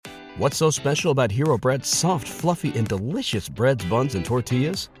What's so special about Hero Bread's soft, fluffy, and delicious breads, buns, and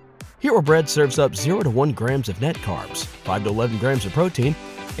tortillas? Hero Bread serves up 0 to 1 grams of net carbs, 5 to 11 grams of protein,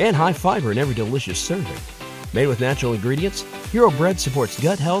 and high fiber in every delicious serving. Made with natural ingredients, Hero Bread supports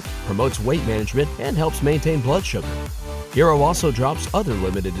gut health, promotes weight management, and helps maintain blood sugar. Hero also drops other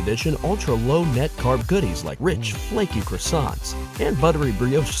limited edition ultra-low net carb goodies like rich, flaky croissants and buttery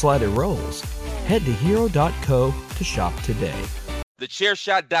brioche slider rolls. Head to hero.co to shop today.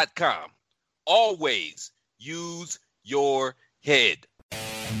 TheChairShot.com. Always use your head.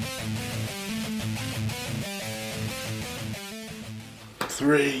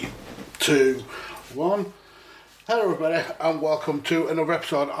 Three, two, one. Hello everybody and welcome to another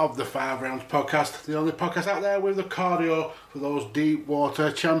episode of the 5 Rounds Podcast, the only podcast out there with the cardio for those deep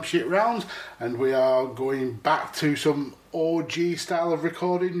water championship rounds, and we are going back to some OG style of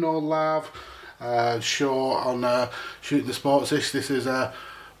recording, no live show on Shooting the Sports. This is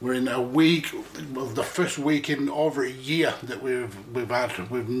we're in a week, well, the first week in over a year that we've had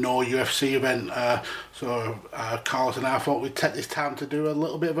with no UFC event. So Carlos and I thought we'd take this time to do a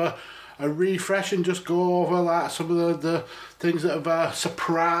little bit of a refresh and just go over like some of the things that have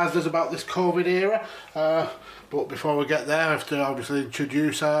surprised us about this COVID era. But before we get there, I have to obviously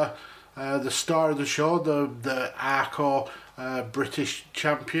introduce the star of the show, the Arco British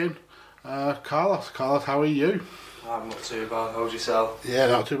champion, Carlos. Carlos, how are you? I'm not too bad. How's yourself? Yeah,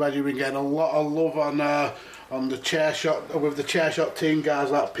 not too bad. You've been getting a lot of love on the chair shot with the chair shot team,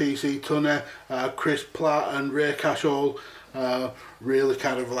 guys like PC Tunney, Chris Platt, and Ray Cash all really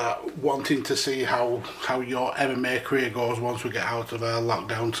kind of like wanting to see how your MMA career goes once we get out of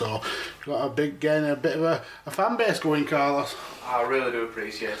lockdown. So you've got a bit of a fan base going, Carlos. I really do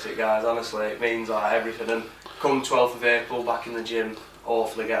appreciate it, guys. Honestly, it means like everything. And come 12th of April, back in the gym.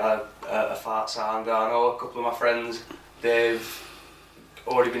 Hopefully get a fight signed. I know a couple of my friends, they've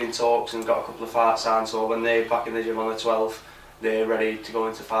already been in talks and got a couple of fights signed, so when they're back in the gym on the 12th, they're ready to go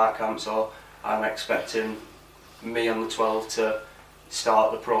into fight camp, so I'm expecting me on the 12th to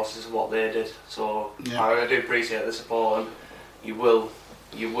start the process of what they did. So yeah. I do appreciate the support, and you will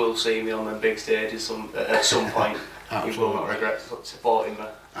see me on the big stages at some point. You will not regret supporting me.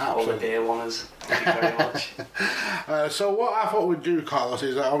 All the day oneers. Thank you very much. So what I thought we'd do, Carlos,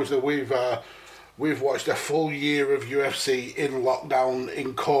 is that obviously we've watched a full year of UFC in lockdown,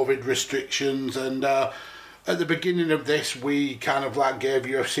 in COVID restrictions, and at the beginning of this we kind of like gave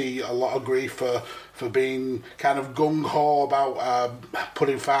UFC a lot of grief for being kind of gung-ho about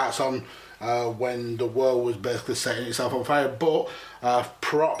putting fights on when the world was basically setting itself on fire. But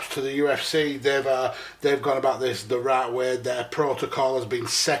props to the UFC, they've gone about this the right way. Their protocol has been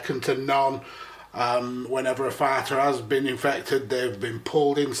second to none. Whenever a fighter has been infected, they've been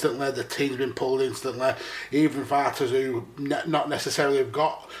pulled instantly, the team's been pulled instantly. Even fighters who not necessarily have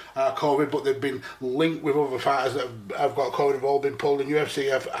got COVID, but they've been linked with other fighters that have got COVID, have all been pulled. And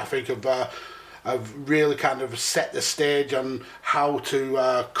UFC, I think, have really kind of set the stage on how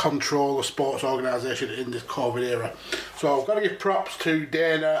to control a sports organisation in this COVID era. So I've got to give props to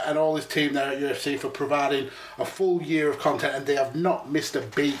Dana and all his team there at UFC for providing a full year of content, and they have not missed a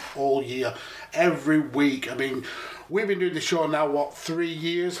beat all year. Every week, I mean, we've been doing the show now, 3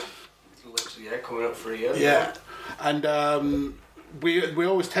 years? Literally, yeah, coming up 3 years. Yeah, and we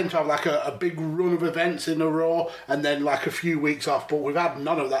always tend to have like a big run of events in a row and then like a few weeks off, but we've had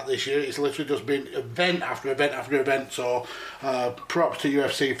none of that this year. It's literally just been event after event after event, so props to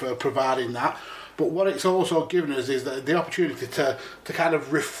UFC for providing that. But what it's also given us is the opportunity to kind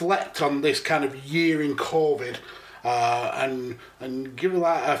of reflect on this kind of year in COVID, and give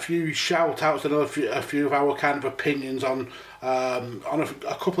like a few shout outs and a few of our kind of opinions on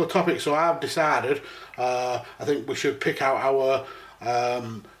a couple of topics. So I've decided I think we should pick out our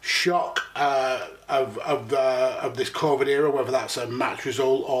shock of this COVID era, whether that's a match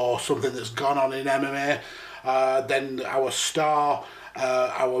result or something that's gone on in MMA, then our star,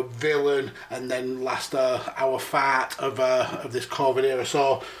 our villain, and then last our fight of this COVID era.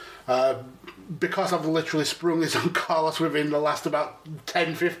 So because I've literally sprung this on Carlos within the last about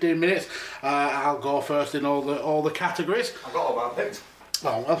 10-15 minutes, I'll go first in all the categories. I've got all my picks.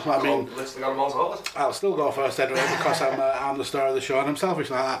 Oh well, I mean, I'll still go first anyway because I'm the star of the show and I'm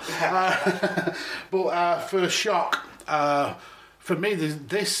selfish like that. But for shock, for me, there's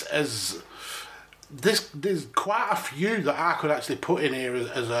quite a few that I could actually put in here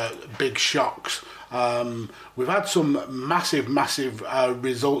as big shocks. We've had some massive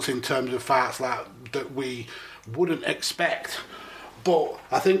results in terms of fights like that we wouldn't expect. But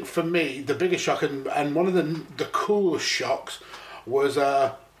I think for me, the biggest shock and one of the coolest shocks was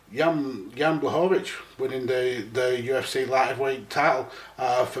Jan Blachowicz winning the UFC light heavyweight title.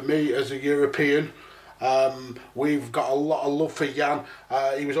 For me, as a European, we've got a lot of love for Jan.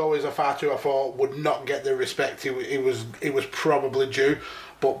 He was always a fighter who I thought would not get the respect he was probably due.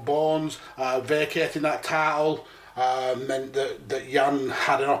 But Bones vacating that title meant that Jan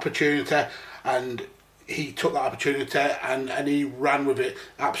had an opportunity, and he took that opportunity and he ran with it.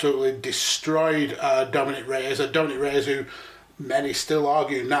 Absolutely destroyed Dominic Reyes. Dominic Reyes, who many still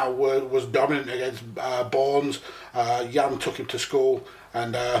argue now was dominant against Bones. Jan took him to school,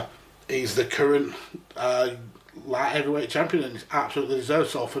 and he's the current light heavyweight champion, and it's absolutely deserved.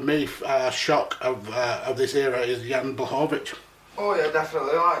 So for me, shock of this era is Jan Blachowicz. Oh yeah,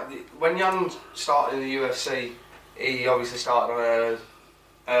 definitely. Like, when Jan started in the UFC, he obviously started on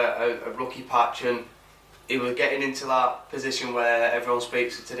a rookie patch, and he was getting into that position where everyone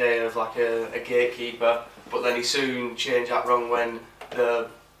speaks of today of like a gatekeeper. But then he soon changed that wrong when the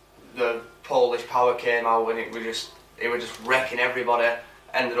Polish power came out, and it was just wrecking everybody.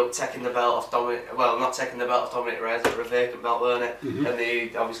 Ended up taking the belt off Dominic. Well, not taking the belt off Dominic Reyes, it was a vacant belt, weren't it? Mm-hmm. And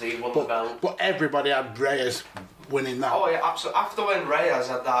he obviously won the belt. But everybody had Reyes winning that. Oh yeah, absolutely. After when Reyes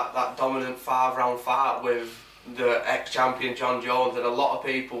had that dominant 5-round fight with the ex-champion John Jones, and a lot of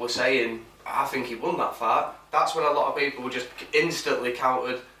people were saying, I think he won that fight. That's when a lot of people were just instantly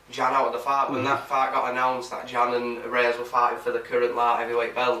counted Jan out of the fight. When that fight got announced that Jan and Reyes were fighting for the current light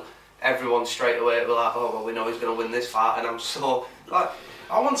heavyweight belt, everyone straight away were like, oh well, we know he's going to win this fight. And I'm so like,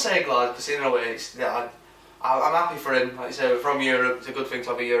 I wouldn't say glad, because in a way I'm happy for him. Like you say, from Europe, it's a good thing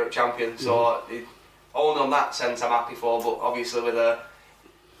to have a Europe champion. So only on that sense I'm happy for. But obviously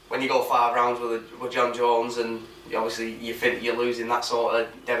when you go 5 rounds with John Jones, and obviously you think you're losing that sort of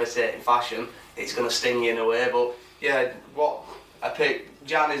devastating fashion, it's going to sting you in a way. But yeah, what I pick,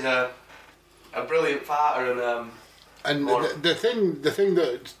 Jan is a brilliant fighter, and the thing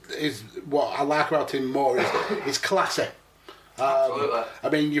that is what I like about him more is he's classy. Absolutely. I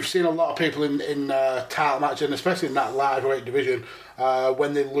mean, you've seen a lot of people in title matches, and especially in that light heavyweight division,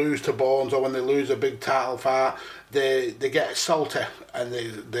 when they lose to Bones or when they lose a big title fight, they get salty and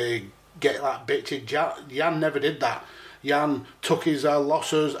they get like bitchy. Jan never did that. Jan took his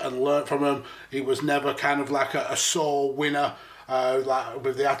losses and learnt from them. He was never kind of like a sore winner. Like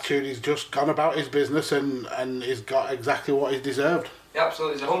with the attitude, he's just gone about his business and he's got exactly what he's deserved. Yeah,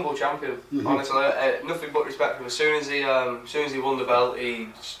 absolutely. He's a humble champion. Mm-hmm. Honestly, nothing but respect for him. As soon as he won the belt, he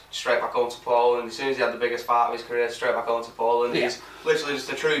straight back onto Poland. As soon as he had the biggest fight of his career, straight back onto Poland. Yeah. He's literally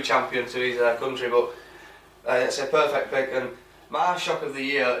just a true champion to his country. But it's a perfect pick. And my shock of the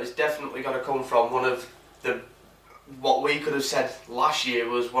year is definitely going to come from one of what we could have said last year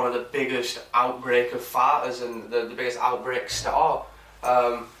was one of the biggest outbreak of fighters and the biggest outbreak star.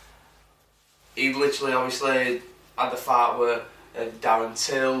 He literally obviously had the fight where Darren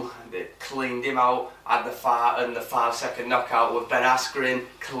Till, they cleaned him out, had the fight and the 5-second knockout with Ben Askren,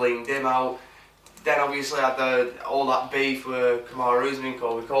 cleaned him out. Then obviously had all that beef with Kamaru Usman,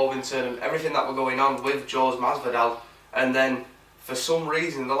 Colby Covington, and everything that were going on with George Masvidal. And then for some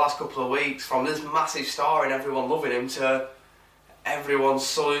reason, the last couple of weeks, from this massive star and everyone loving him to everyone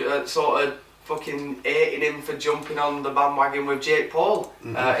sort of fucking hating him for jumping on the bandwagon with Jake Paul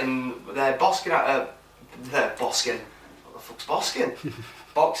in their Boskin. What the fuck's Boskin?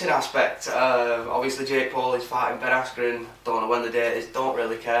 Boxing aspect. Obviously, Jake Paul is fighting Ben Askren. Don't know when the date is. Don't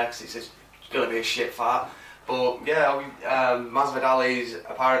really care because it's going to be a shit fight. But yeah, Masvidal is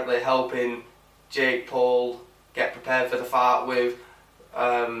apparently helping Jake Paul get prepared for the fight with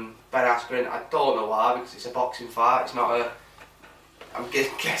Ben Askren. I don't know why, because it's a boxing fight. It's not a. I'm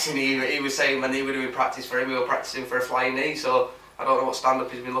guessing he was saying when they were doing practice for him, we were practicing for a flying knee. So I don't know what stand-up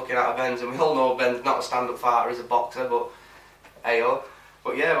he's been looking at of Ben's, and we all know Ben's not a stand-up fighter, he's a boxer. But ayo.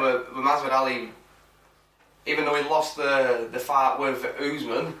 But yeah, with Masvidal, even though he lost the fight with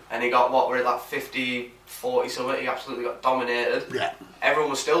Usman and he got what were it, like 50-40 something, he absolutely got dominated. Yeah. Everyone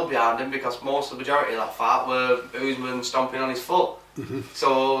was still behind him because most of the majority of that fight were Usman stomping on his foot. Mm-hmm.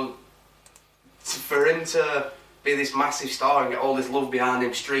 So for him to be this massive star and get all this love behind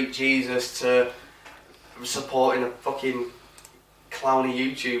him, Street Jesus, to supporting a fucking clowny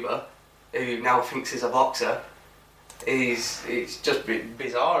YouTuber who now thinks he's a boxer, it's just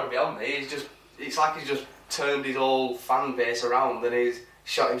bizarre and beyond me. It's like he's just turned his whole fan base around and he's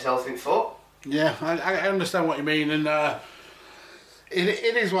shot himself in the foot. Yeah, I understand what you mean, and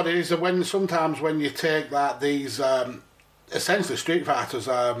it is what it is. And sometimes when you take these essentially street fighters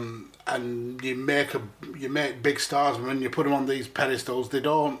and you make big stars, and when you put them on these pedestals, they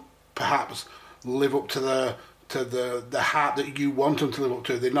don't perhaps live up to the heart that you want them to live up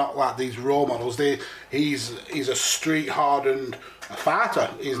to. They're not like these role models. He's a street hardened fighter.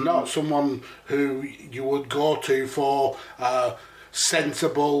 He's not someone who you would go to for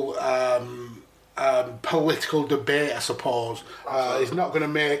sensible political debate, I suppose. He's not going to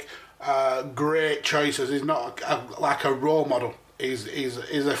make great choices. He's not like a role model. He's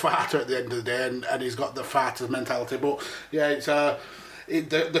a fighter at the end of the day, and he's got the fighter's mentality. But yeah, it's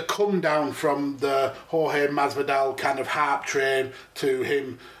the come down from the Jorge Masvidal kind of hype train to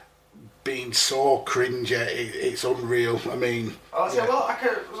him being so cringy, it's unreal. I mean, I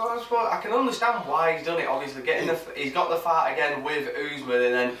can understand why he's done it. Obviously, he's got the fight again with Usman,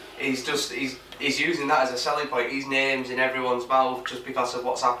 and then he's using that as a selling point. His name's in everyone's mouth just because of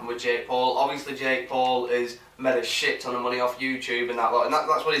what's happened with Jake Paul. Obviously, Jake Paul is made a shit ton of money off YouTube and that lot, and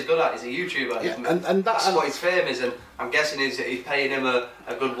that's what he's good at. He's a YouTuber. Yeah, and that's what his fame is, and I'm guessing he's paying him a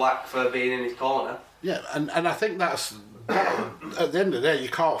good whack for being in his corner. Yeah, and I think that's. At the end of the day, you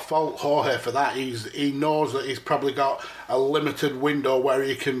can't fault Jorge for that. He knows that he's probably got a limited window where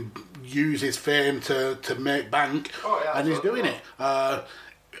he can use his fame to make bank, and he's doing it. I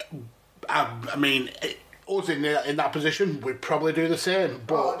mean, us in that position, we'd probably do the same.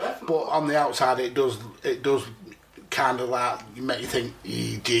 But on the outside, it does kind of like make you think,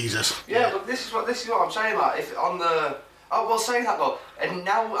 Jesus. Yeah, but this is what I'm saying. Like, if on the saying that though, and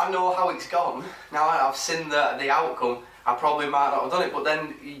now I know how it's gone. Now I've seen the outcome. I probably might not have done it, but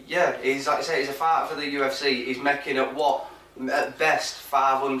then, yeah, he's like I say, he's a fighter for the UFC. He's making at best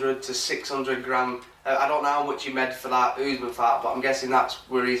 500 to 600 grand. I don't know how much he made for that Usman fight, but I'm guessing that's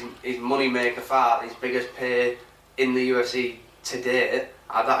where his money maker fight, his biggest pay in the UFC to date.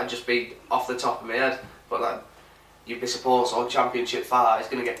 That'd just be off the top of my head, but you'd be supposed on championship fight, he's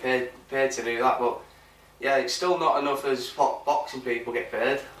going to get paid to do that. But yeah, it's still not enough as what boxing people get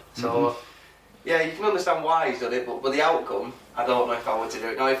paid. So. Yeah, you can understand why he's done it, but with the outcome, I don't know if I would to do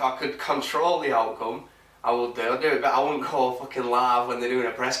it. Now, if I could control the outcome, I would do it, but I wouldn't go fucking live when they're doing a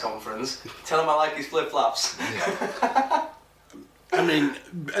press conference. Tell him I like his flip-flops. Yeah. I mean,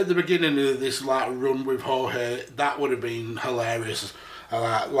 at the beginning of this run with Jorge, that would have been hilarious.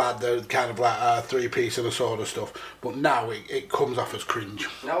 Like the kind of three-piece and a soda stuff. But now it comes off as cringe.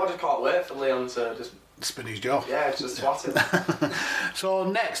 Now I just can't wait for Leon to just spin his jaw. Yeah, it's just swatting. So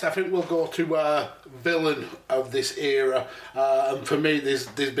next, I think we'll go to villain of this era. And for me, there's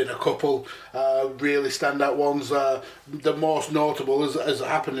been a couple really standout ones. The most notable has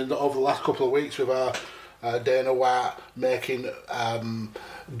happened over the last couple of weeks with Dana White making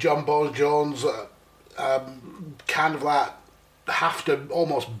John Bones Jones kind of like have to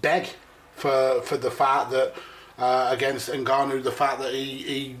almost beg for the fact that against Ngannou, the fact that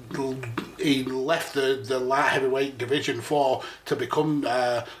he left the light heavyweight division to become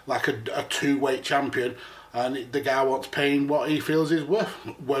like a two-weight champion, and the guy wants paying what he feels he's worth.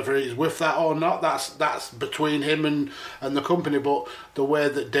 Whether he's worth that or not, that's between him and the company. But the way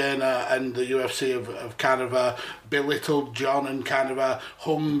that Dana and the UFC have kind of belittled John and kind of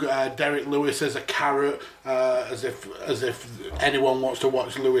hung Derek Lewis as a carrot, as if anyone wants to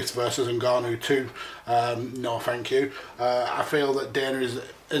watch Lewis versus Ngannou too. No, thank you. I feel that Dana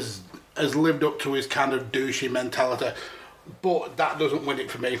has lived up to his kind of douchey mentality, but that doesn't win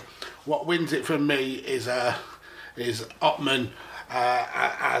it for me. What wins it for me is Ottman,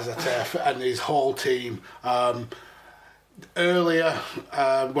 Azatef, and his whole team. Earlier,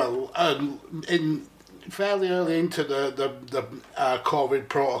 in fairly early into the COVID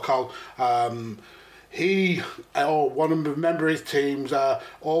protocol, one of the member of his teams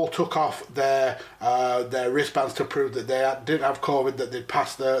all took off their wristbands to prove that they didn't have COVID, that they'd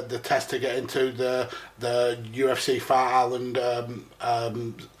passed the test to get into the UFC Fight Island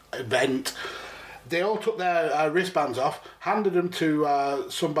event. They all took their wristbands off, handed them to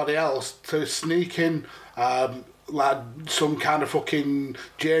somebody else to sneak in like some kind of fucking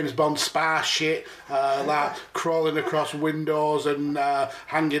James Bond spy shit, like crawling across windows and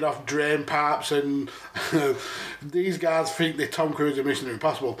hanging off drain pipes, and these guys think they're Tom Cruise in Mission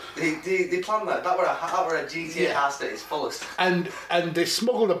Impossible. They planned that. That were a GTA house at its fullest. And they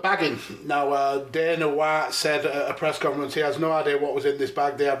smuggled a bag in. Now Dana White said at a press conference he has no idea what was in this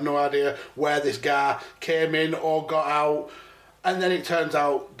bag. They have no idea where this guy came in or got out. And then it turns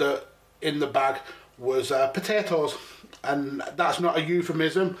out that in the bag was potatoes, and that's not a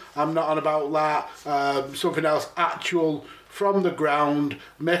euphemism. I'm not on about that. Something else, actual from the ground,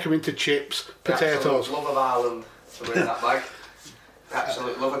 make them into chips, potatoes. Love of Ireland to win that bag.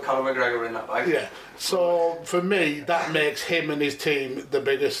 Absolutely love a Conor McGregor in that bag. Yeah. So for me, that makes him and his team the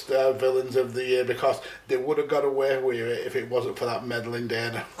biggest villains of the year, because they would have got away with it if it wasn't for that meddling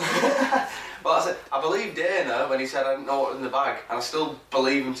Dana. Well, I believe Dana when he said I didn't know what was in the bag, and I still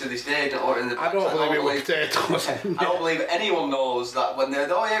believe him to this day. Don't know what was in the bag. I don't believe it was potatoes. I don't believe anyone knows that when they're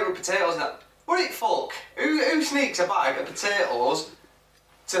yeah, with potatoes. And that, what it fuck? Who sneaks a bag of potatoes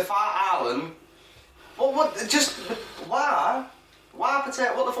to Fat Island? What? Just why? Why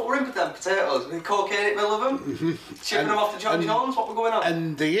potato? What the fuck were in them potatoes? With cocaine in the middle of them? Mm-hmm. Shipping them off to John Jones? What were going on?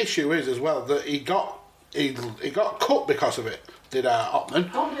 And the issue is as well that he got cut because of it. Did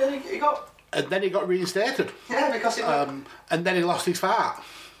Ottman? No, he got. And then he got reinstated. Yeah, because it. And then he lost his fart.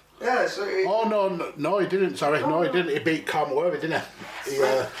 Yeah, so no, he didn't. Sorry, no, he didn't. He beat Carl Worthy, didn't he?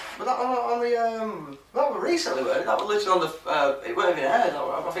 But that on the that was recently, wasn't it? That was literally on the. It wasn't even aired.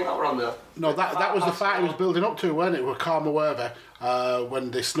 I think that were on the. No, that was the fight he was building up to, wasn't it? With Carl Worthy,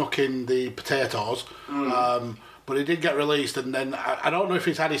 when they snuck in the potatoes. But he did get released, and then I don't know if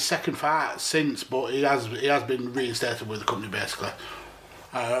he's had his second fight since, but he has been reinstated with the company basically.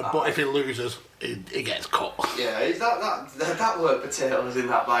 But if he loses, he gets cut. Yeah, is that word potatoes in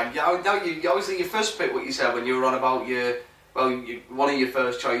that bag? Yeah, obviously your first bit, what you said when you were on about one of your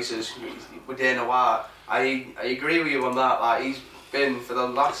first choices with Dana White. I agree with you on that. Like, he's been for the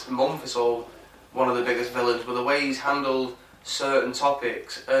last month or so one of the biggest villains, but the way he's handled certain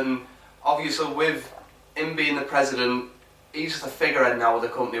topics, and obviously with him being the president, he's just a figurehead now with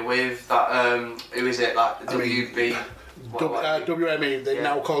the company. With that, who is it? Like the WB. WME, they're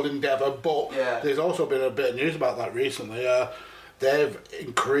now called Endeavour, but there's also been a bit of news about that recently. They've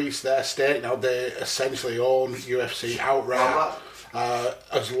increased their stake now. They essentially own UFC outright.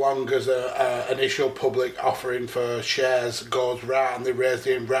 As long as an initial public offering for shares goes right and they raise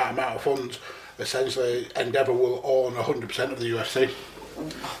the right amount of funds, essentially Endeavour will own 100% of the UFC.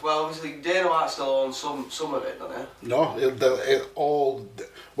 Well, obviously Dana White still owns some of it, doesn't he? No, it all.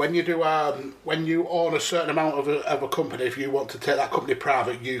 When you do, when you own a certain amount of a company, if you want to take that company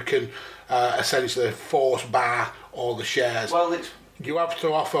private, you can essentially force buy all the shares. Well, you have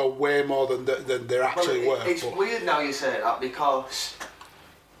to offer way more than they're actually worth. It's weird now you say that, because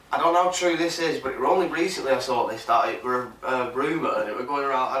I don't know how true this is, but only recently I saw this that it were a rumour and it were going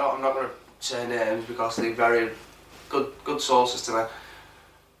around. I'm not going to say names because they're very good sources to me.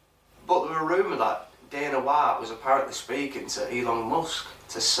 But there were a rumour that Dana White was apparently speaking to Elon Musk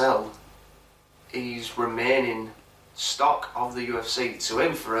to sell his remaining stock of the UFC to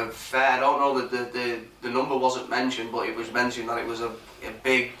him for a fair. I don't know that the number wasn't mentioned, but it was mentioned that it was a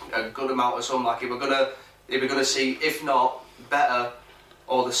good amount of something. Like he were gonna see, if not better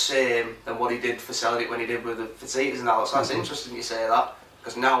or the same than what he did for selling it when he did with the Fertitas and that. So that's interesting you say that,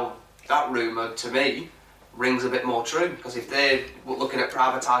 because now that rumour to me rings a bit more true, because if they're looking at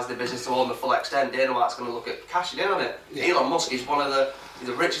privatising the business to own the full extent, Dana White's going to look at cashing in on it. Yeah. Elon Musk is he's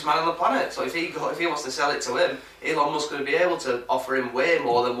the richest man on the planet, so if he wants to sell it to him, Elon Musk's going to be able to offer him way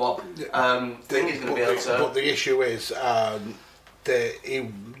more than what Thing is going to be able to. But the issue is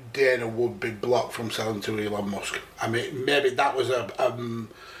Dana would be blocked from selling to Elon Musk. I mean, maybe that was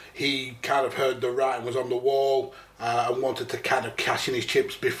he kind of heard the writing was on the wall and wanted to kind of cash in his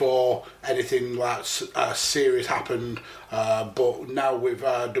chips before anything like serious happened. But now with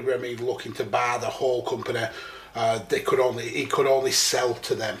WME looking to buy the whole company, he could only sell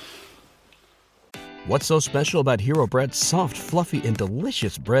to them. What's so special about Hero Bread's soft, fluffy, and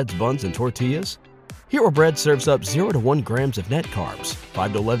delicious breads, buns, and tortillas? Hero Bread serves up 0 to 1 grams of net carbs,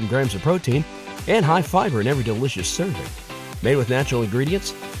 5 to 11 grams of protein, and high fiber in every delicious serving. Made with natural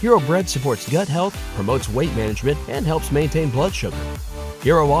ingredients, Hero Bread supports gut health, promotes weight management, and helps maintain blood sugar.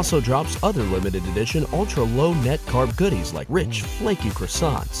 Hero also drops other limited edition ultra-low net carb goodies like rich, flaky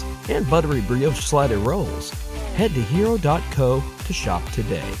croissants and buttery brioche slider rolls. Head to hero.co to shop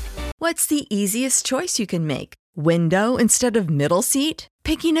today. What's the easiest choice you can make? Window instead of middle seat?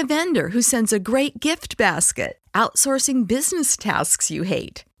 Picking a vendor who sends a great gift basket? Outsourcing business tasks you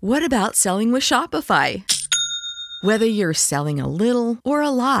hate? What about selling with Shopify? Whether you're selling a little or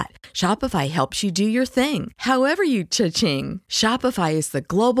a lot, Shopify helps you do your thing, however you cha-ching. Shopify is the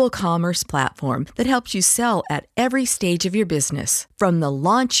global commerce platform that helps you sell at every stage of your business. From the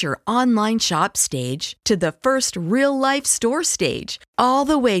launch your online shop stage to the first real-life store stage, all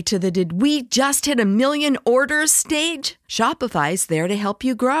the way to the did we just hit 1 million orders stage. Shopify's there to help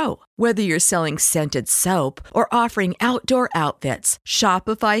you grow. Whether you're selling scented soap or offering outdoor outfits,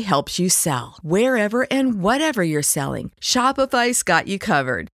 Shopify helps you sell. Wherever and whatever you're selling, Shopify's got you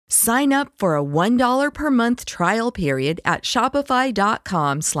covered. Sign up for a $1 per month trial period at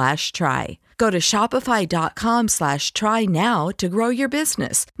shopify.com/try. Go to shopify.com/try now to grow your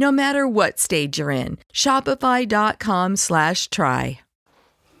business, no matter what stage you're in. Shopify.com/try.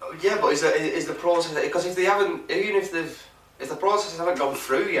 Yeah, but is the process, because if they haven't, even if the process haven't gone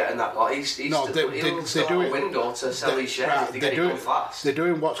through yet and that, like, he'll still have a window to sell his shares if they get it done fast. They're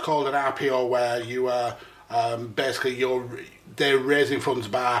doing what's called an RPO, where you are basically they're raising funds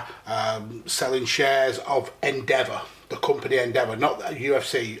by selling shares of Endeavour, the company Endeavour, not the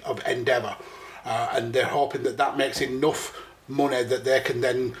UFC, of Endeavour, and they're hoping that makes enough money that they can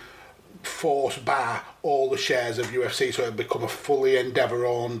then force buy all the shares of UFC, so it'll become a fully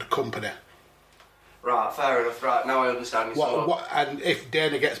Endeavour-owned company. Right, fair enough. Right, now I understand. And if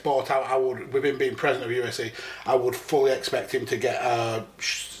Dana gets bought out, I would, with him being president of UFC, I would fully expect him to get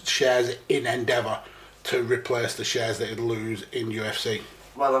shares in Endeavour to replace the shares that he'd lose in UFC.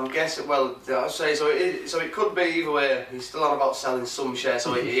 Well, I'm guessing. Well, I'll say so. It could be either way. He's still on about selling some shares.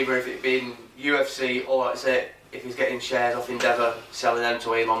 So either if it being UFC, or like I say, if he's getting shares off Endeavour, selling them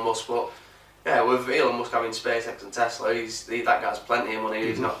to Elon Musk. But yeah, with Elon Musk having SpaceX and Tesla, that guy's plenty of money.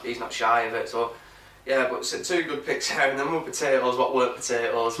 He's not shy of it. So yeah, but two good picks there, and then with potatoes, what weren't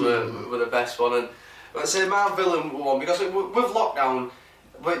potatoes were the best one. And I'd say my villain one, because with lockdown,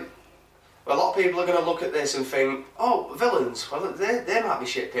 a lot of people are going to look at this and think, oh, villains, well, they might be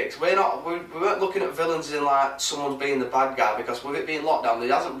shit picks. We weren't looking at villains as in like someone being the bad guy, because with it being lockdown,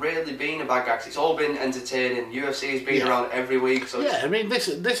 there hasn't really been a bad guy, because it's all been entertaining. UFC has been around every week. So yeah, I mean, this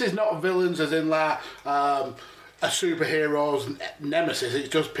is not villains as in like a superhero's nemesis. It's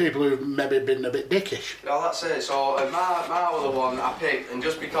just people who've maybe been a bit dickish. Well, that's it. So my other one I picked, and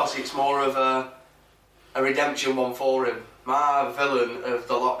just because it's more of a redemption one for him, my villain of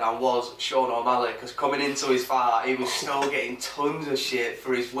the lockdown was Sean O'Malley, because coming into his fight, he was still getting tons of shit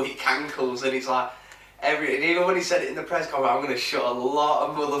for his weak ankles, and it's like, even when he said it in the press conference, I'm going to shut a lot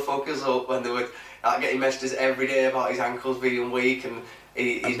of motherfuckers up when they were getting messages every day about his ankles being weak, and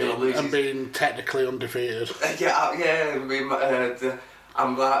he's going to lose. And being technically undefeated.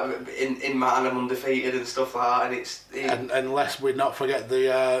 I'm like, in man, I'm undefeated and stuff like that, and and unless we not forget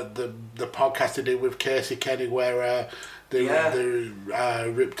the podcast he did with Casey Kenny, where they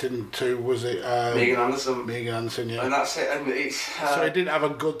ripped into, was it Megan Anderson, yeah, and that's it. And it's so he didn't have a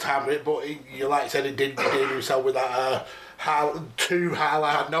good time with it, but you like I said, he did redeem himself with that two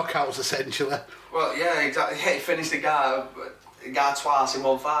highlight knockouts essentially. Well, yeah, exactly. Yeah, he finished the guy twice in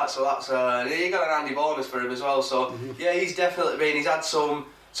one fight, so that's he got an handy bonus for him as well. So yeah, he's had some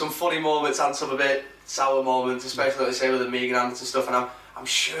funny moments and some a bit sour moments, especially like I say with the Megan Anderson stuff. And I'm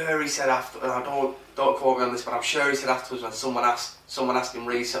sure he said after, and I don't quote me on this, but I'm sure he said afterwards when someone asked him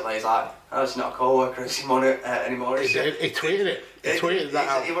recently, he's like, "Oh, it's not a co-worker anymore." He tweeted it. He tweeted that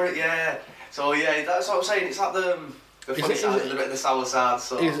out. Yeah. So yeah, that's what I'm saying. It's like the funny side and a bit of the sour side.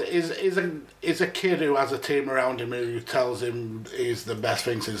 So is a kid who has a team around him who tells him he's the best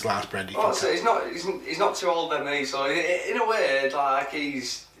thing since last bread. So he's not too old then, me. So in a way, like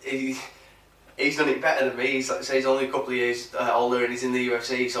he's done it better than me. He's like say he's only a couple of years older and he's in the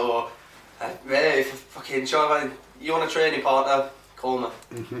UFC. So if fucking sure, you want a training partner, call me.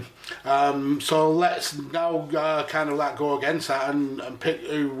 So let's now kind of go against that and pick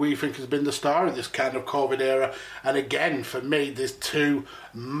who we think has been the star of this kind of COVID era. And again, for me, there's two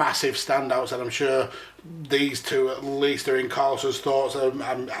massive standouts, and I'm sure these two at least are in Carlson's thoughts.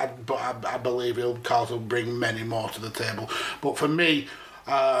 But I believe Carlson will bring many more to the table. But for me,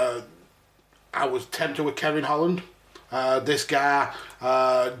 I was tempted with Kevin Holland. This guy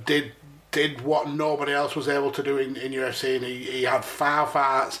did what nobody else was able to do in UFC, and he had 5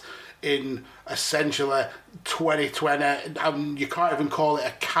 fights in essentially 2020, and you can't even call it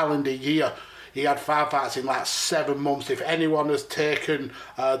a calendar year. He had 5 fights in 7 months. If anyone has taken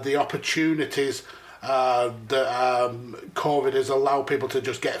the opportunities that COVID has allowed people to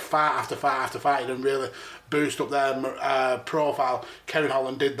just get fight after fight after fight and really boost up their profile, Kevin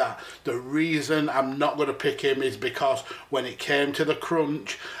Holland did that. The reason I'm not going to pick him is because when it came to the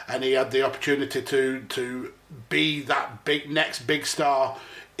crunch and he had the opportunity to be that next big star,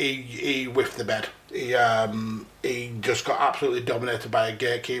 he whiffed the bed. He just got absolutely dominated by a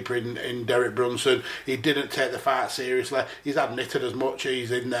gatekeeper in Derek Brunson. He didn't take the fight seriously. He's admitted as much.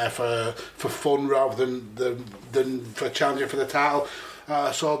 He's in there for fun rather than for challenging for the title.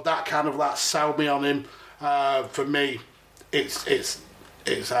 So that kind of sold me on him. For me, it's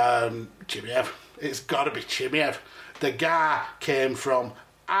Chimaev. It's got to be Chimaev. The guy came from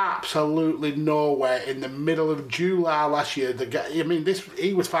absolutely nowhere in the middle of July last year. The guy, I mean,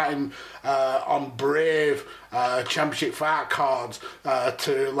 he was fighting on Brave championship fight cards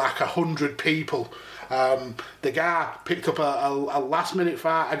to like 100 people. The guy picked up a last-minute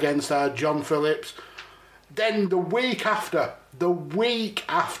fight against John Phillips. Then the week after,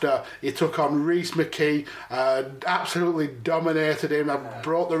 he took on Rhys McKee, absolutely dominated him. I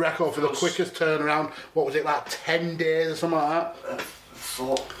broke the record for the quickest turnaround. What was it, like 10 days or something like that?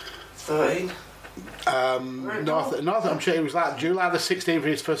 13? No, I'm sure it was like July the 16th for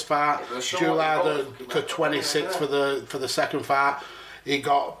his first fight, July the 26th for the second fight. He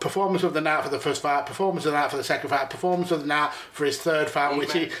got performance of the night for the first fight, performance of the night for the second fight, performance of the night for his third fight,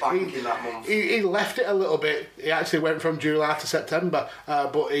 which he left it a little bit. He actually went from July to September,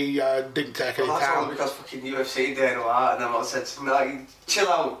 but he didn't take any time. That's only because fucking UFC Dana White and them all said to me, like, chill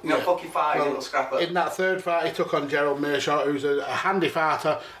out, you're not fucking fighting, little scrapper. In that third fight, he took on Gerald Meerschaert, who's a handy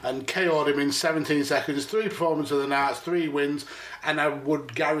fighter, and KO'd him in 17 seconds. 3 performances of the night, 3 wins, and I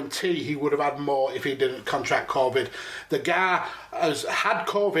would guarantee he would have had more if he didn't contract COVID. The guy has had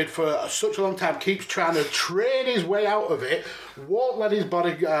COVID for such a long time, keeps trying to train his way out of it, won't let his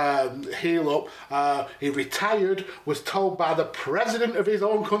body heal up. He retired, was told by the president of his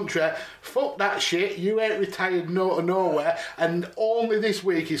own country, fuck that shit, you ain't retired nowhere, and only this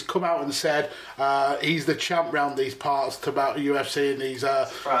week he's come out and said he's the champ round these parts about UFC, and he's...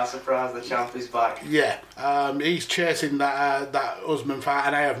 surprise, the champ is back. Yeah, he's chasing that Usman fight,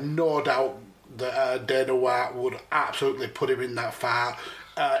 and I have no doubt that Dana White would absolutely put him in that fight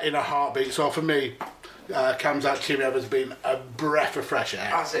in a heartbeat. So for me, Khamzat Chimaev has been a breath of fresh air.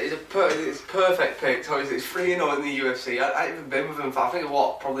 That's it. It's perfect pick. So it's 3-0 in the UFC. I haven't been with him for, I think,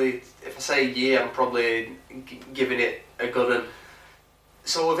 probably, if I say a year, I'm probably giving it a good one.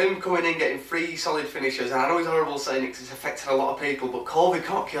 So with him coming in, getting 3 solid finishes, and I know he's horrible saying it because it's affected a lot of people, but COVID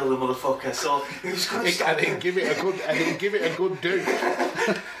can't kill the motherfucker, so he was going to stop. I didn't give it a good do.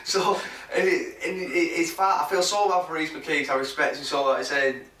 So it's fat. I feel so bad for Rhys McKee. I respect him so. Like I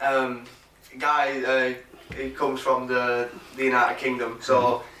said, guy, he comes from the United Kingdom,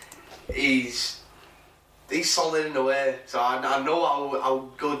 so he's solid in a way. So I know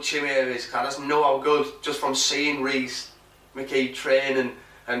how good Chimaev is. I just know how good just from seeing Rhys McKee train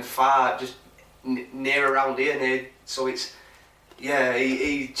and fight just near around here. So it's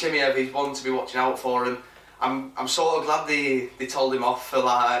Chimaev is one to be watching out for, and I'm sort of glad they told him off for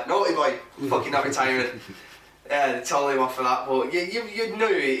like naughty boy fucking not retiring. Yeah, they told him off for that, but you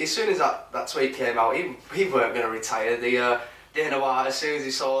knew as soon as that tweet came out, he weren't going to retire. The Dana White, as soon as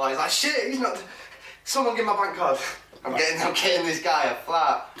he saw that, he's like, shit, he's not. Someone give my bank card. I'm getting this guy a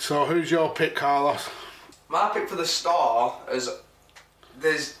flat. So who's your pick, Carlos? My pick for the star is,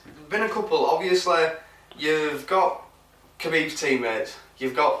 there's been a couple. Obviously, you've got Khabib's teammates.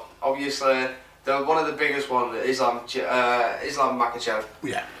 You've got, obviously, one of the biggest one, Islam Makhachev.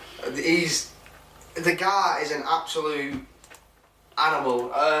 Yeah. The guy is an absolute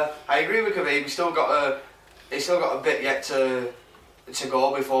animal. I agree with Khabib. He's still got a bit yet to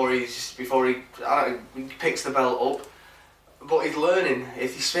go before he picks the belt up. But he's learning.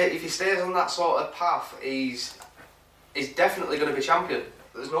 If he stays on that sort of path, he's definitely going to be champion.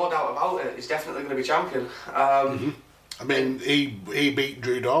 There's no doubt about it. He's definitely going to be champion. I mean, he beat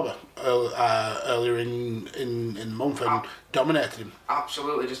Drew Dober earlier in the month and dominated him.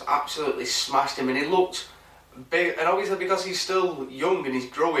 Absolutely smashed him, and he looked big. And obviously, because he's still young and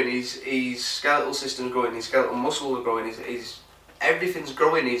he's growing, his skeletal system's growing, his skeletal muscles are growing, his everything's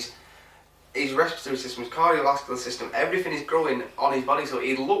growing. His respiratory system, his cardiovascular system, everything is growing on his body. So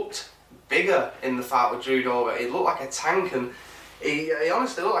he looked bigger in the fight with Drew Dober. He looked like a tank, and he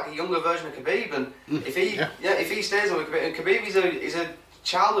honestly looked like a younger version of Khabib. And if he stays on with Khabib, and Khabib is a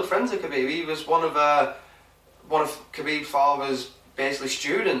childhood friend of Khabib. He was one of Khabib's father's basically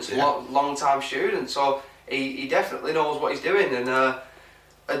students, long time students. So he definitely knows what he's doing. And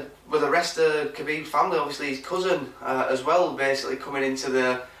with the rest of Khabib's family, obviously his cousin as well, basically coming into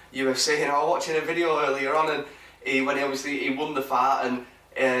the UFC. And I was watching a video earlier on, and when he won the fight,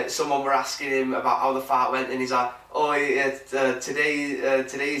 and someone were asking him about how the fight went, and he's like, "Oh,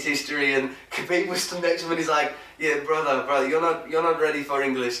 today's history." And Khabib was stood next to him, and he's like, "Yeah, brother, you're not ready for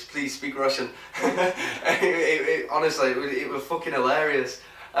English. Please speak Russian." Honestly, it was fucking hilarious.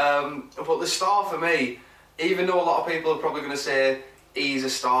 But the star for me, even though a lot of people are probably going to say he's a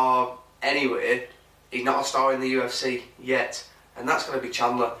star anyway, he's not a star in the UFC yet. And that's going to be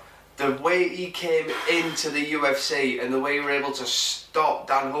Chandler. The way he came into the UFC and the way he were able to stop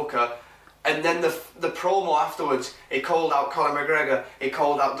Dan Hooker, and then the promo afterwards, he called out Conor McGregor, he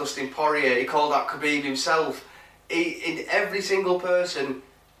called out Dustin Poirier, he called out Khabib himself. In every single person,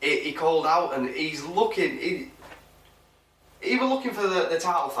 he called out, and he's looking. He was looking for the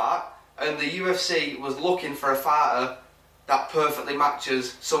title fight, and the UFC was looking for a fighter that perfectly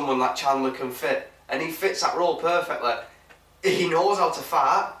matches someone like Chandler can fit, and he fits that role perfectly. He knows how to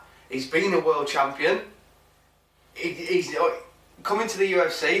fight. He's been a world champion. He's coming to the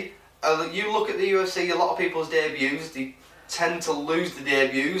UFC. You look at the UFC, a lot of people's debuts, they tend to lose the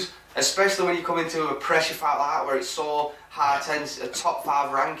debuts, especially when you come into a pressure fight like that where it's so high tense, a top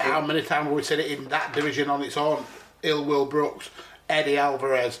 5 ranking. How many times have we said it in that division on its own? Will Brooks, Eddie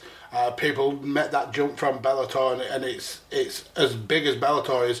Alvarez, people met that jump from Bellator, and it's as big as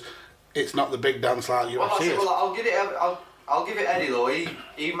Bellator is. It's not the big dance like UFC is. I'll give it Eddie though.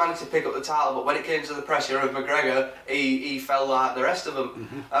 He managed to pick up the title, but when it came to the pressure of McGregor, he fell like the rest of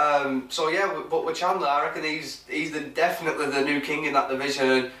them. Mm-hmm. But with Chandler, I reckon he's definitely the new king in that division.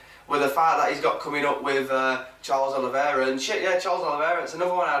 And with the fight that he's got coming up with Charles Oliveira, and Charles Oliveira, it's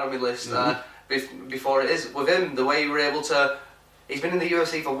another one out on my list. Mm-hmm. Before it is with him, the way he were able to, he's been in the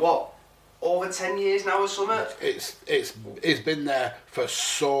UFC for what, over 10 years now or something. It's been there for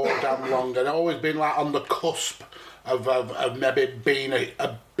so damn long, and always been like on the cusp of maybe being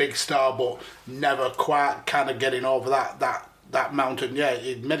a big star, but never quite kind of getting over that mountain. Yeah,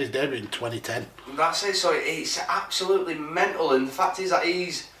 he made his debut in 2010. That's it. So it's absolutely mental, and the fact is that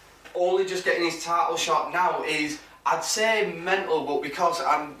he's only just getting his title shot now is, I'd say mental, but because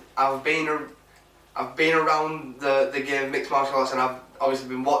I've been around the game of mixed martial arts, and I've obviously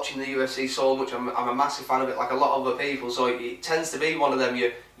been watching the UFC so much. I'm a massive fan of it, like a lot of other people. So it tends to be one of them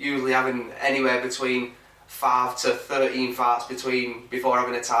you're usually having anywhere between 5 to 13 fights before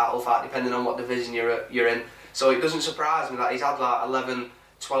having a title fight, depending on what division you're in. So it doesn't surprise me that he's had like 11,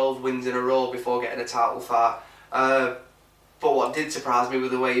 12 wins in a row before getting a title fight. But what did surprise me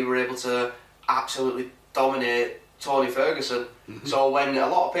was the way he were able to absolutely dominate Tony Ferguson. Mm-hmm. So when a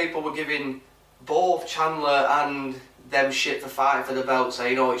lot of people were giving both Chandler and them shit for fighting for the belt,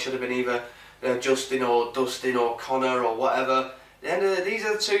 saying, it should have been either Justin or Dustin or Conor or whatever, then these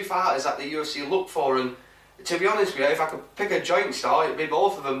are the two fighters that the UFC look for, and to be honest with you, if I could pick a joint star, it'd be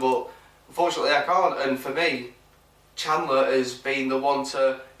both of them, but unfortunately I can't. And for me, Chandler has been the one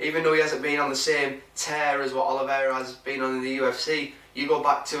to, even though he hasn't been on the same tear as what Oliveira has been on in the UFC, you go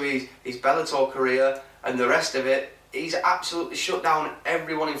back to his Bellator career and the rest of it, he's absolutely shut down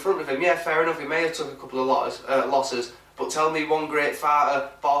everyone in front of him. Yeah, fair enough, he may have took a couple of losses, but tell me one great fighter,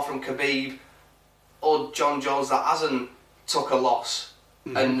 bar from Khabib or John Jones, that hasn't took a loss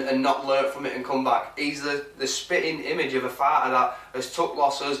and not learnt from it and come back. He's the spitting image of a fighter that has took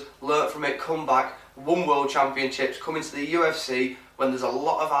losses, learnt from it, come back, won world championships, come into the UFC when there's a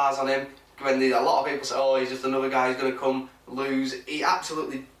lot of eyes on him, when a lot of people say, he's just another guy who's going to come lose. He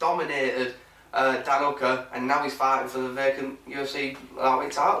absolutely dominated Dan Hooker, and now he's fighting for the vacant UFC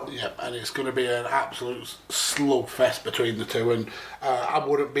lightweight title. Yeah, and it's going to be an absolute slugfest between the two, and I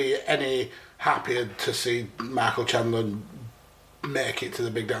wouldn't be any happier to see Michael Chandler make it to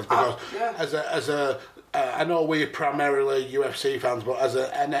the big dance, because as a I know we're primarily UFC fans, but as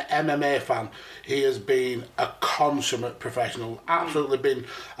an MMA fan, he has been a consummate professional. Absolutely been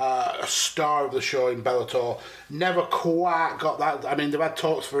a star of the show in Bellator. Never quite got that. I mean, they've had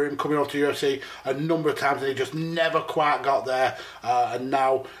talks for him coming over to UFC a number of times, and he just never quite got there. And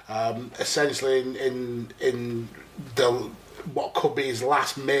now, essentially, in the what could be his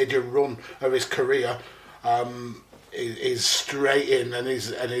last major run of his career. He's straight in and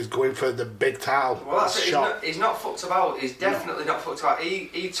he's going for the big title. Well, that's it. He's not fucked about. He's definitely not fucked about.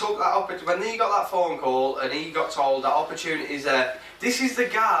 He took that opportunity when he got that phone call and he got told that opportunity is there. This is the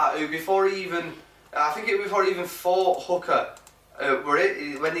guy who before he even fought Hooker,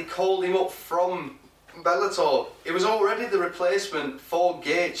 when they called him up from Bellator, it was already the replacement for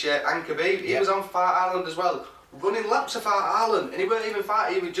Gaethje and Khabib. He was on Fight Island as well, running laps of Fight Island, and he weren't even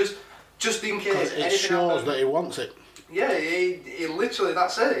fighting. He was just in case it shows that he wants it. Yeah, he literally,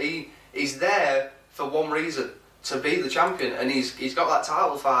 that's it. He's there for one reason, to be the champion, and he's got that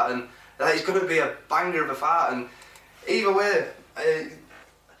title fight, and he's going to be a banger of a fight. And either way,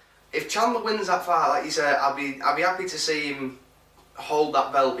 if Chandler wins that fight, like you said, I'd be happy to see him hold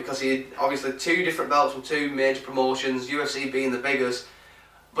that belt, because he had obviously 2 different belts from 2 major promotions, UFC being the biggest.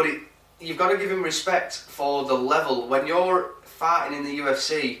 But you've got to give him respect for the level. When you're fighting in the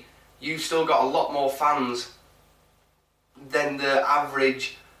UFC, you've still got a lot more fans than the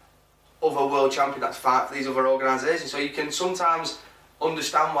average other world champion that's fighting for these other organisations. So you can sometimes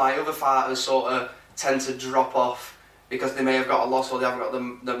understand why other fighters sort of tend to drop off because they may have got a loss or they haven't got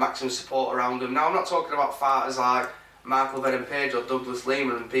the maximum support around them. Now, I'm not talking about fighters like Michael Venom Page or Douglas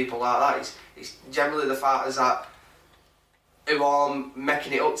Lima and people like that. It's generally the fighters that who aren't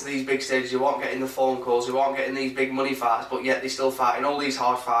making it up to these big stages, who aren't getting the phone calls, who aren't getting these big money fights, but yet they're still fighting all these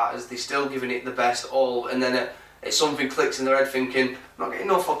hard fighters, they're still giving it the best all, and then it's something clicks in their head thinking, I'm not getting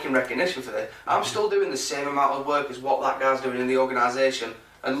no fucking recognition for this. I'm still doing the same amount of work as what that guy's doing in the organisation,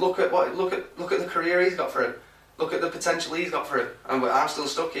 and look at the career he's got for him. Look at the potential he's got for him, and I'm still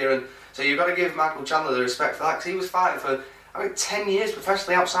stuck here. And so you've got to give Michael Chandler the respect for that, because he was fighting for 10 years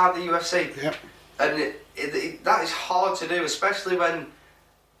professionally outside the UFC. Yep. And that is hard to do, especially when.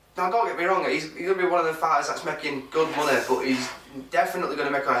 Now, don't get me wrong, he's going to be one of the fighters that's making good money, but he's definitely going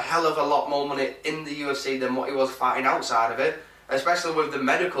to make a hell of a lot more money in the UFC than what he was fighting outside of it, especially with the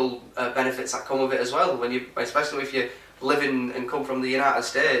medical benefits that come with it as well. Especially if you live in and come from the United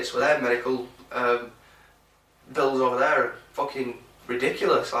States, where their medical bills over there are fucking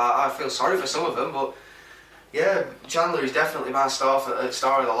ridiculous. I feel sorry for some of them, but yeah, Chandler is definitely my star of the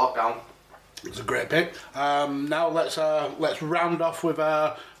lockdown. It's a great pick. Now let's round off with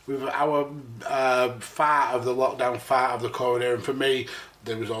our fight of the lockdown, fight of the corridor. And for me,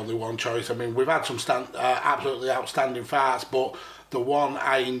 there was only one choice. I mean, we've had some absolutely outstanding fights, but the one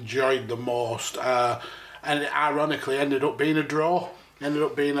I enjoyed the most, and it ironically ended up being a draw. Ended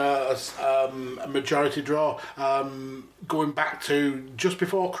up being a majority draw. Going back to just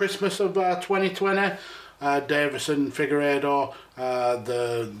before Christmas of 2020. Davison, Figueiredo,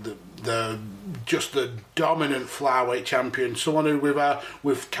 the dominant flyweight champion, someone who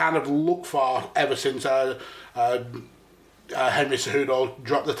we've kind of looked for ever since Henry Cejudo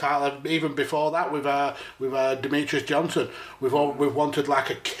dropped the title. Even before that, with Demetrius Johnson, we've wanted like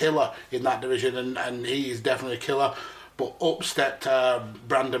a killer in that division, and he is definitely a killer. But up stepped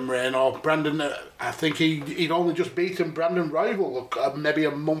Brandon Moreno. Brandon, I think he'd only just beaten Brandon Royval maybe a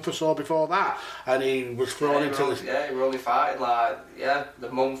month or so before that, and he was thrown into this. Yeah, he were only fighting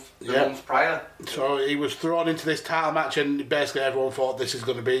the month prior. So he was thrown into this title match, and basically everyone thought this is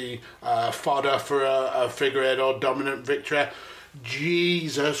going to be fodder for a Figueiredo dominant victory.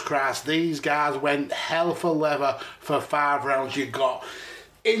 Jesus Christ, these guys went hell for leather for 5 rounds. You got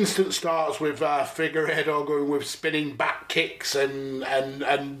instant starts with Figueiredo going with spinning back kicks and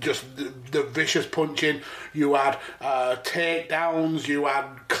just the vicious punching. You had takedowns, you had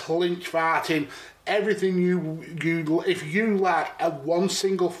clinch fighting, everything you if you like one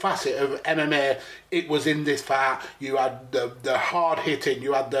single facet of MMA, it was in this fight. You had the hard hitting,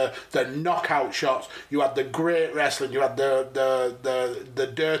 you had the knockout shots, you had the great wrestling, you had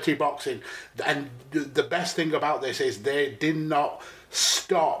the dirty boxing, and the best thing about this is they did not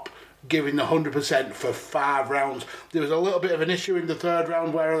stop giving 100% for 5 rounds. There was a little bit of an issue in the 3rd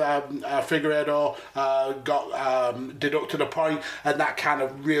round where Figueiredo got deducted a point, and that kind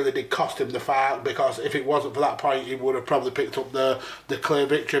of really did cost him the fight, because if it wasn't for that point, he would have probably picked up the clear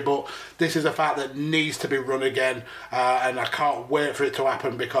victory. But this is a fight that needs to be run again, and I can't wait for it to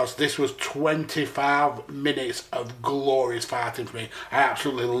happen, because this was 25 minutes of glorious fighting for me. I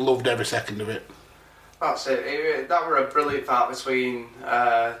absolutely loved every second of it. That's it. That were a brilliant fight between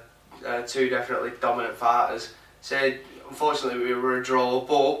two definitely dominant fighters. So unfortunately we were a draw,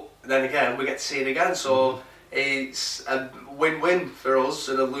 but then again we get to see it again. So it's a win-win for us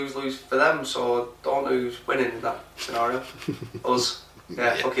and a lose-lose for them. So don't know who's winning in that scenario. Us.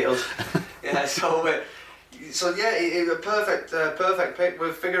 Yeah, fuck it, us. Yeah. So yeah, it was a perfect pick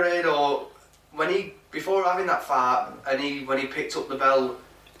with Figueiredo. Before having that fight, and when he picked up the belt,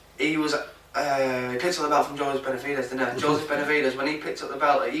 he was. He picked up the belt from Joseph Benavidez, didn't he? Joseph Benavidez, when he picked up the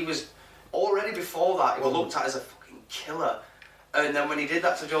belt, he was already before that, he was looked at as a fucking killer. And then when he did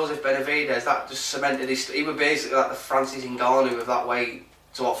that to Joseph Benavidez, that just cemented he was basically like the Francis Ngannou of that weight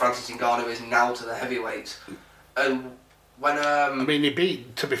to what Francis Ngannou is now to the heavyweights. And when I mean, he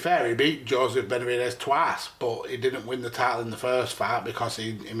beat Joseph Benavidez twice, but he didn't win the title in the first fight because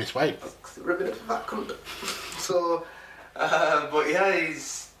he missed weight. Ribbon of that cunt. So, but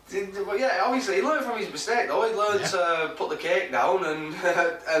yeah, obviously he learned from his mistake though. He learned to put the cake down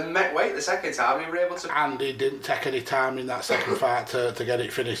and make weight the second time. He were able to. And he didn't take any time in that second fight to get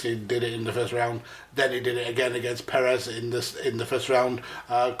it finished. He did it in the first round. Then he did it again against Perez in the first round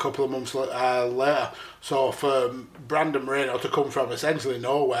a couple of months later. So for Brandon Moreno to come from essentially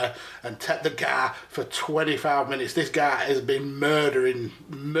nowhere and take the guy for 25 minutes, this guy has been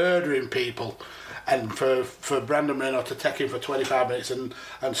murdering people. And for Brandon Moreno to take him for 25 minutes and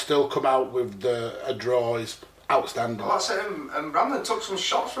still come out with a draw is outstanding. Well, that's it. And Brandon took some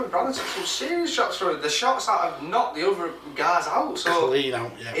shots from him. Brandon took some serious shots from him. The shots that have knocked the other guys out. So clean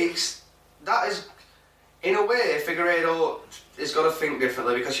out, yeah. That is, in a way, Figueiredo has got to think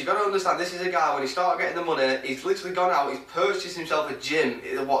differently, because you've got to understand this is a guy, when he started getting the money, he's literally gone out, he's purchased himself a gym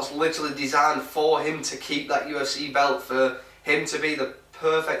what's literally designed for him to keep that UFC belt for him to be the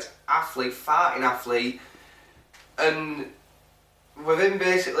perfect athlete, fighting athlete, and with him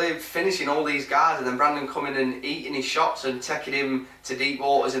basically finishing all these guys and then Brandon coming and eating his shots and taking him to deep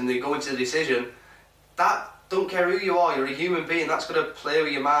waters and they go into the decision, that don't care who you are, you're a human being, that's going to play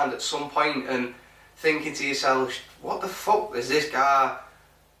with your mind at some point and thinking to yourself, what the fuck is this guy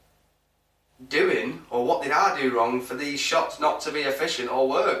doing, or what did I do wrong for these shots not to be efficient or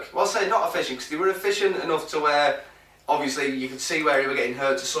work? Well, I'll say not efficient because they were efficient enough to where obviously you could see where he was getting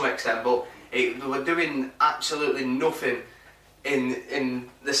hurt to some extent, but they were doing absolutely nothing in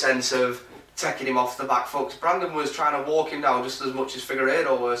the sense of taking him off the back foot. Brandon was trying to walk him down just as much as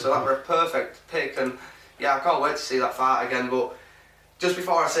Figueiredo was, so that were a perfect pick, and yeah, I can't wait to see that fight again. But just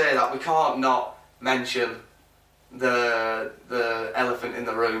before I say that, we can't not mention the elephant in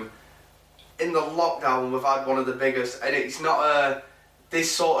the room. In the lockdown, we've had one of the biggest, and it's not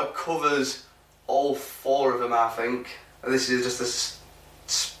this sort of covers all four of them, I think. This is just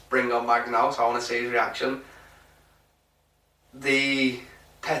a spring on Mag now, so I want to see his reaction. The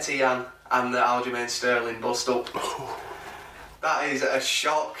Petian and the Aljamain Sterling bust up. That is a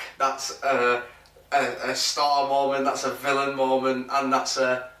shock. That's a star moment. That's a villain moment, and that's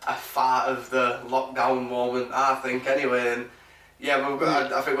a part of the lockdown moment, I think. Anyway, and yeah,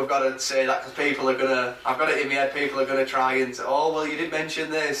 I think we've got to say that because people are gonna. I've got it in my head. People are gonna try and say, "Oh, well, you did mention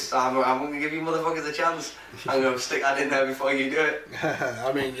this. I'm gonna give you motherfuckers a chance. I'm gonna stick that in there before you do it."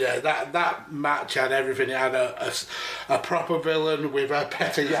 I mean, yeah, that match had everything. It had a proper villain with a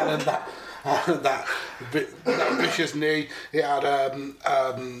petty yell and that vicious knee. It had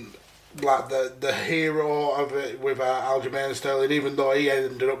like the hero of it with Aljamain Sterling, even though he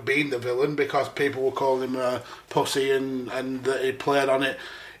ended up being the villain because people were calling him a pussy and that he played on it.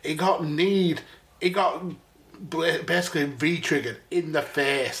 He got basically V-triggered in the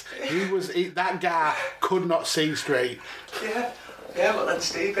face. That guy could not see straight. Yeah, but then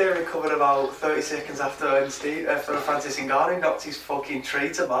Steve here recovered about 30 seconds after Francis Ngannou knocked his fucking tree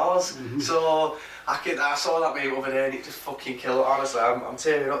to Mars. Mm-hmm. So I saw that meme over there and it just fucking killed. Honestly, I'm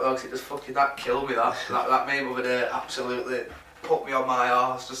tearing up though because it just fucking killed me. That meme over there absolutely put me on my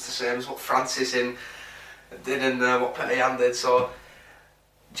arse, just the same as what Francis did and what Petian did. So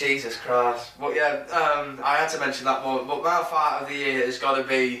Jesus Christ. But yeah, I had to mention that one. But my fight of the year has got to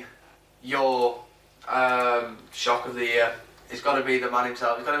be your shock of the year. It's got to be the man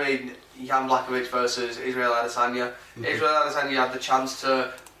himself. It's got to be Jan Blachowicz versus Israel Adesanya. Mm-hmm. Israel Adesanya had the chance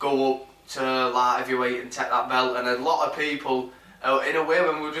to go up to light heavyweight and take that belt, and a lot of people, in a way,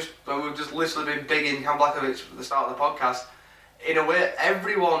 when we've just literally been bigging Jan Blachowicz at the start of the podcast, in a way,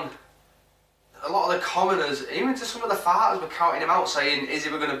 everyone, a lot of the commoners, even to some of the fighters, were counting him out, saying, "Is he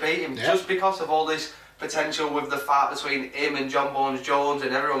going to beat him?" Yeah. Just because of all this potential with the fight between him and John Bones Jones,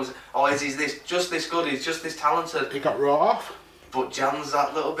 and everyone's, is he just this good? He's just this talented. He got raw off. But Jan's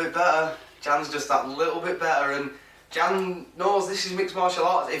that little bit better. Jan's just that little bit better, and Jan knows this is mixed martial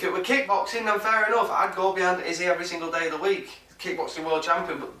arts. If it were kickboxing, then fair enough. I'd go behind Izzy every single day of the week. Kickboxing world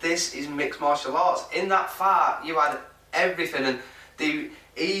champion, but this is mixed martial arts. In that fight, you had everything, and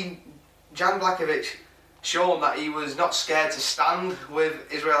Jan Blachowicz shown that he was not scared to stand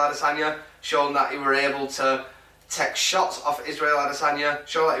with Israel Adesanya, shown that he were able to take shots off Israel Adesanya,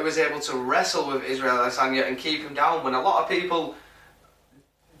 show that he was able to wrestle with Israel Adesanya and keep him down when a lot of people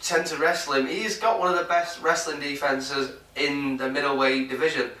tend to wrestle him. He's got one of the best wrestling defences in the middleweight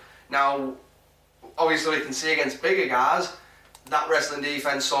division. Now, obviously we can see against bigger guys, that wrestling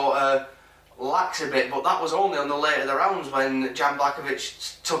defence sort of lacks a bit, but that was only on the later of the rounds when Jan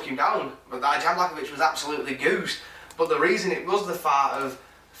Blachowicz took him down. But Jan Blachowicz was absolutely goosed. But the reason it was the fight of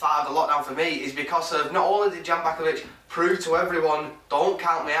the lockdown for me is because of not only did Jan Blachowicz prove to everyone, don't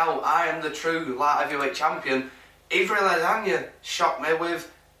count me out, I am the true light heavyweight champion. Israel Adesanya shocked me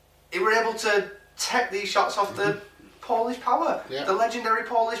with, he were able to take these shots off the Polish power, the legendary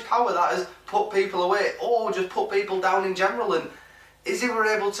Polish power that has put people away or just put people down in general, and Izzy were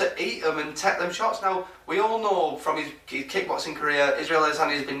able to eat them and take them shots. Now, we all know from his kickboxing career, Israel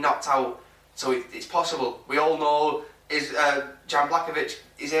Adesanya has been knocked out, so it's possible. We all know Jan Blachowicz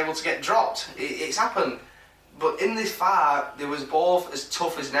is able to get dropped. It's happened. But in this fight, they was both as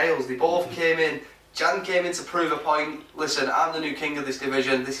tough as nails. They both came in. Jan came in to prove a point. Listen, I'm the new king of this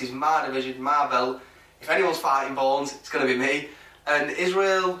division. This is my division, my belt. If anyone's fighting Bones, it's going to be me. And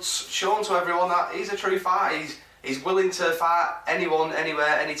Israel's shown to everyone that he's a true fighter. He's willing to fight anyone,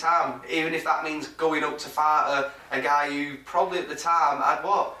 anywhere, anytime. Even if that means going up to fight a guy who probably at the time had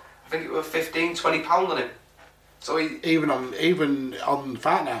what? I think it was 15, 20 pounds on him. So even on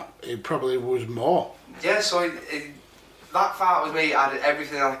Fight Night, it probably was more. Yeah, so that fight with me, I had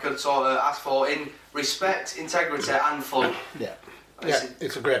everything I could sort of ask for. In respect, integrity, and fun. Yeah,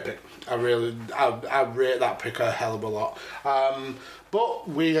 it's a great pick. I rate that pick a hell of a lot. But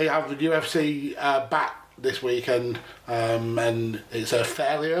we have the UFC back this weekend, and it's a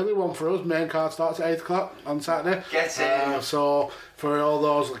fairly early one for us. Main card starts at 8 o'clock on Saturday. Get it. So for all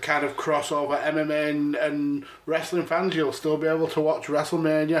those kind of crossover MMA and wrestling fans, you'll still be able to watch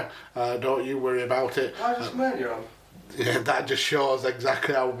WrestleMania. Don't you worry about it. Why WrestleMania on? Yeah, that just shows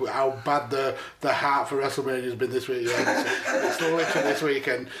exactly how bad the heart for WrestleMania has been this week. Yeah, it's literally this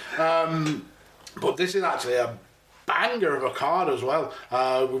weekend. But this is actually a banger of a card as well.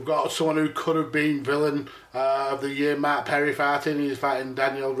 We've got someone who could have been villain of the year, Matt Perry, fighting. He's fighting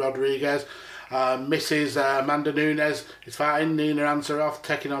Daniel Rodriguez. Mrs. Amanda Nunes is fighting Nina Ansaroff,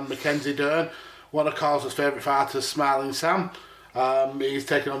 taking on Mackenzie Dern. One of Carl's favourite fighters, Smiling Sam. He's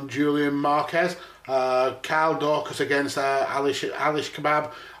taking on Julian Marquez. Kyle Dorcas against Alish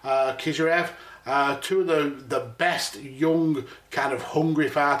Kebab Kizarev. Two of the best young kind of hungry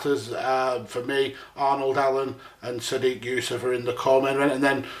fighters for me, Arnold Allen and Sadiq Youssef are in the co-main event, and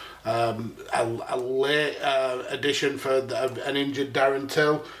then a late addition for an injured Darren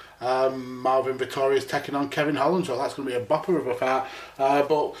Till. Marvin Vittoria's taking on Kevin Holland, so that's going to be a bopper of a fight.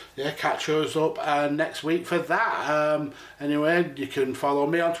 But yeah, catch us up next week for that. Anyway, you can follow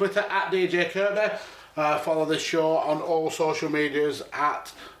me on Twitter at DJ Kirby. Follow this show on all social medias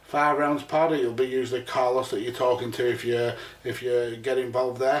at 5 Rounds Pod. It'll be usually Carlos that you're talking to if you get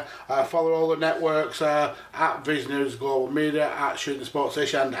involved there. Follow all the networks at Visionaries Global Media, at Shooting Sports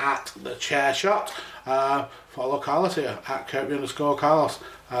Ish, and at The Chair Shot. Follow Carlos here at Kirby_Carlos.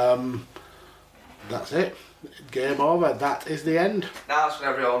 That's it. Game over. That is the end. Now that's for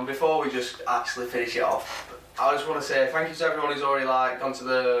everyone. Before we just actually finish it off, I just want to say thank you to everyone who's already gone to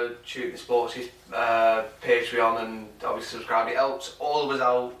the Shooting Sports Patreon and obviously subscribed. It helps all of us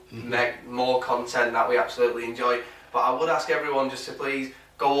out make more content that we absolutely enjoy. But I would ask everyone just to please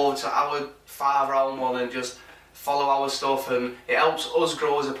go over to our 5 Round one and just follow our stuff, and it helps us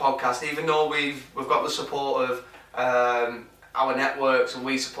grow as a podcast. Even though we've got the support of our networks and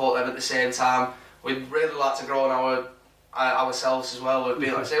we support them at the same time, we'd really like to grow on ourselves as well. We've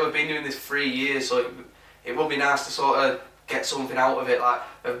been doing this 3 years, so it would be nice to sort of get something out of it, like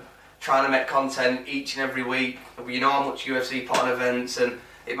trying to make content each and every week. You know how much UFC put on events, and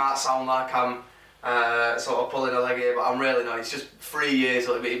it might sound like I'm sort of pulling a leg here, but I'm really not. It's just 3 years,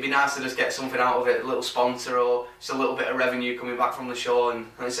 so it'd be nice to just get something out of it, a little sponsor or just a little bit of revenue coming back from the show.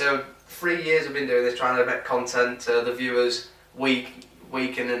 And so 3 years I've been doing this, trying to make content to the viewers week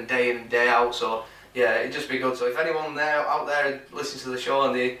in and day out. So yeah, it'd just be good. So if anyone out there listens to the show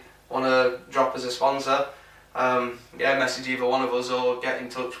and they want to drop as a sponsor, message either one of us or get in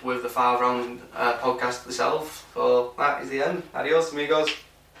touch with the 5 Round podcast itself. So that is the end. Adios, amigos.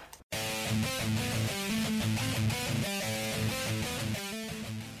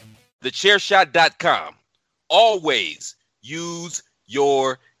 TheChairShot.com. Always use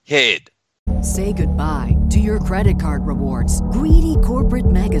your head. Say goodbye to your credit card rewards. Greedy corporate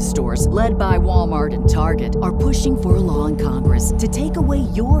mega stores, led by Walmart and Target, are pushing for a law in Congress to take away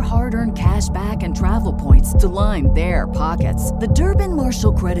your hard-earned cash back and travel points to line their pockets. The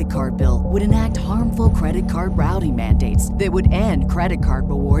Durbin-Marshall credit card bill would enact harmful credit card routing mandates that would end credit card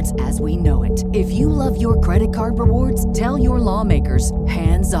rewards as we know it. If you love your credit card rewards, tell your lawmakers,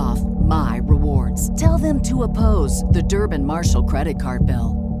 hands off my rewards. Tell them to oppose the Durbin-Marshall credit card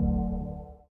bill.